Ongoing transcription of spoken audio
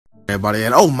Everybody,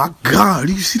 and oh my god,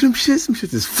 do you see them shits? Them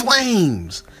shits is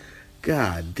flames.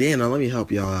 God damn, now let me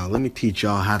help y'all out. Let me teach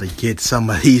y'all how to get some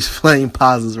of these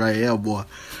Foamposites right here, boy.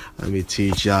 Let me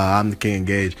teach y'all. I'm the King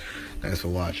Engage. Thanks for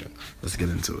watching. Let's get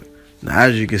into it. Now,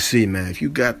 as you can see, man, if you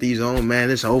got these on,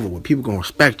 man, it's over with. People gonna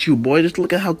respect you, boy. Just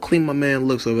look at how clean my man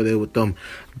looks over there with them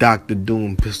Dr.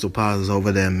 Doom pistol positives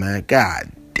over there, man. God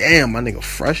damn, my nigga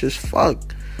fresh as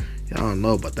fuck. Y'all don't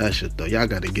know about that shit, though. Y'all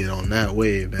got to get on that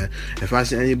wave, man. If I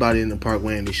see anybody in the park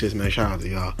wearing these shits, man, shout out to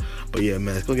y'all. But yeah,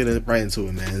 man, let's go get right into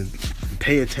it, man.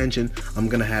 Pay attention. I'm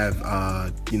going to have,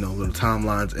 little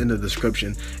timelines in the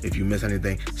description if you miss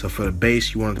anything. So for the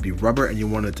base, you want it to be rubber and you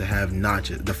want it to have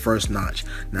notches, the first notch.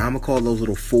 Now, I'm going to call those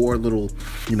four little,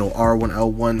 R1,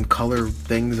 L1 color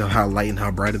things of how light and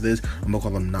how bright it is. I'm going to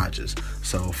call them notches.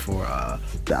 So for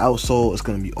the outsole, it's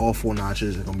going to be all 4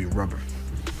 notches. It's going to be rubber.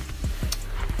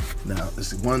 Now,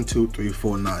 it's 1, 2, 3,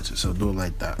 4 notches, so do it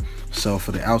like that. So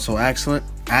for the outsole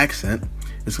accent,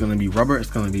 it's going to be rubber. It's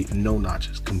going to be no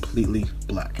notches, completely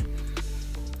black.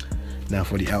 Now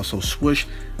for the outsole swoosh,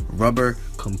 rubber,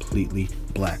 completely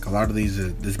black. A lot of these are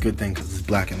this good thing because it's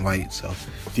black and white. So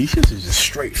these shits is just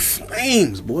straight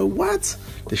flames, boy. What?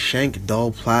 The shank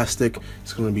dull plastic.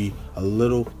 It's going to be a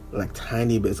little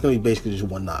tiny bit. It's going to be basically just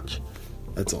 1 notch.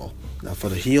 That's all. Now for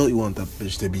the heel, you want that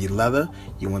bitch to be leather.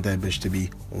 You want that bitch to be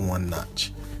 1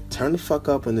 notch. Turn the fuck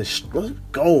up in this. Let's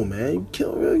go, man. You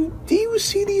kill. Do you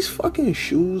see these fucking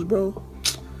shoes, bro?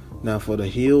 Now for the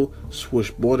heel,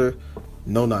 swoosh border,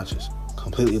 no notches,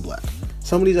 completely black.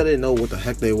 Some of these I didn't know what the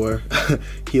heck they were.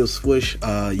 Heel swoosh,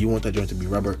 you want that joint to be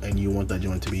rubber, and you want that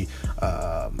joint to be,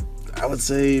 I would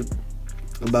say,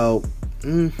 about.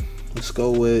 Let's go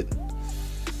with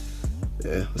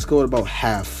about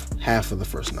half of the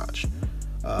first notch.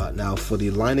 Now for the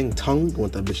lining tongue, you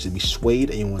want that bitch to be suede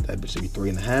and you want that bitch to be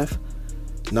 3.5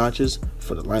 notches.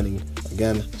 For the lining,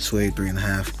 again, suede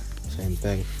 3.5, same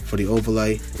thing. For the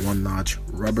overlay, 1 notch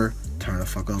rubber. Turn the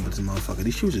fuck up with this motherfucker.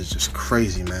 These shoes is just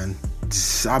crazy, man.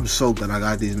 I'm so glad I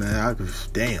got these, man.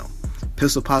 Damn,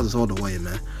 pistol positives all the way,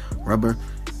 man. Rubber,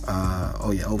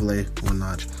 overlay, 1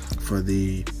 notch. For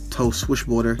the toe swoosh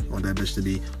border, you want that bitch to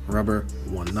be rubber,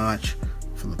 1 notch.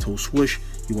 For the toe swoosh,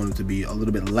 you want it to be a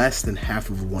little bit less than half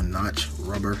of 1 notch,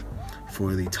 rubber.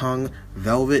 For the tongue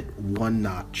velvet, 1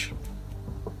 notch.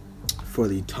 For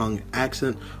the tongue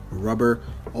accent, rubber,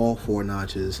 all 4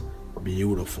 notches.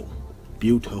 Beautiful,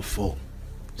 beautiful.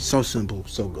 So simple,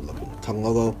 so good looking. Tongue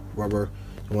logo, rubber.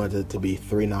 You want it to be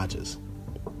 3 notches.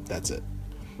 That's it.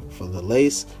 For the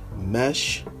lace,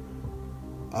 mesh,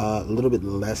 a little bit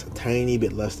less, a tiny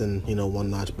bit less than 1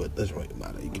 notch, but doesn't really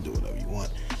matter. You can do whatever you want.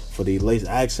 For the lace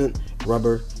accent,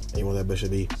 rubber, and you want that bitch to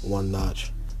be 1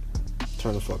 notch.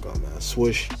 Turn the fuck on, man.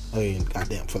 Swoosh,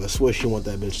 goddamn. For the swoosh, you want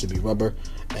that bitch to be rubber,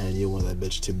 and you want that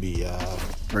bitch to be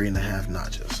 3.5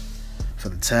 notches. For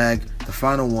the tag, the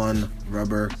final one,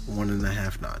 rubber,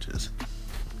 1.5 notches.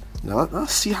 Now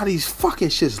let's see how these fucking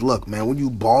shits look, man. When you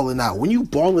balling out,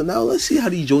 let's see how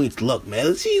these joints look, man.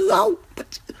 Let's see how.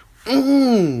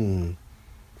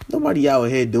 Nobody out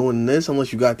here doing this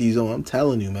unless you got these on. I'm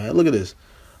telling you, man. Look at this.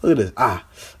 Look at this.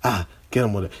 Get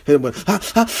him with it. Hit him with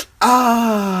it.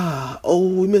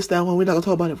 Oh, we missed that one. We're not gonna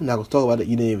talk about it.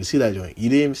 You didn't even see that joint. You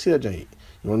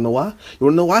wanna know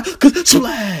why? Cause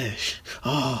splash.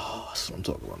 Oh, that's what I'm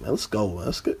talking about, man. Let's go, man.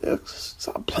 Let's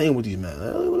stop playing with these, man.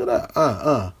 Look at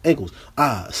that. Ankles.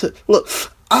 Look.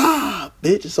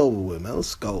 Bitch, it's over with, man.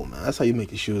 Let's go, man. That's how you make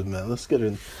your shoes, man. Let's get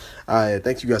in. Alright,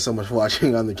 thank you guys so much for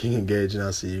watching. I'm the King Engage, and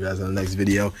I'll see you guys in the next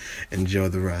video. Enjoy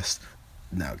the rest.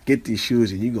 Now, get these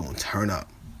shoes, and you gonna turn up.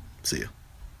 See ya.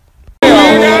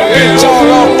 Bitch, all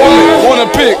up wanna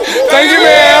pick. Thank you,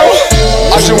 man.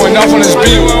 I just went off on this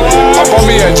beat. I bought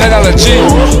me a $10 Jeep.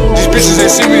 These bitches,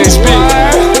 they see me, they speak.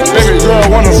 Baby girl,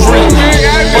 wanna free.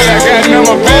 But I got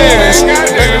number bands.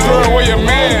 Baby girl, where your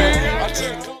man?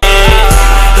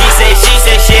 He say, she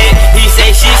say shit. He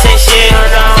say, she say shit.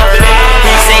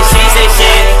 He say, she say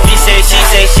shit. He say, she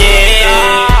say shit.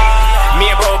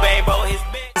 Me and bro, babe, bro, his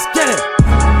bitch. Let's get it.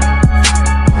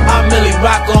 I really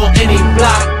rock on any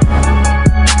block.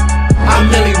 I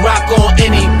really rock on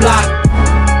any block.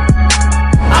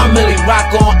 I really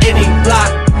rock on any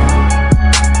block.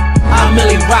 I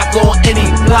really rock on any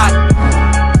block.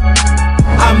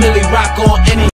 I really rock on any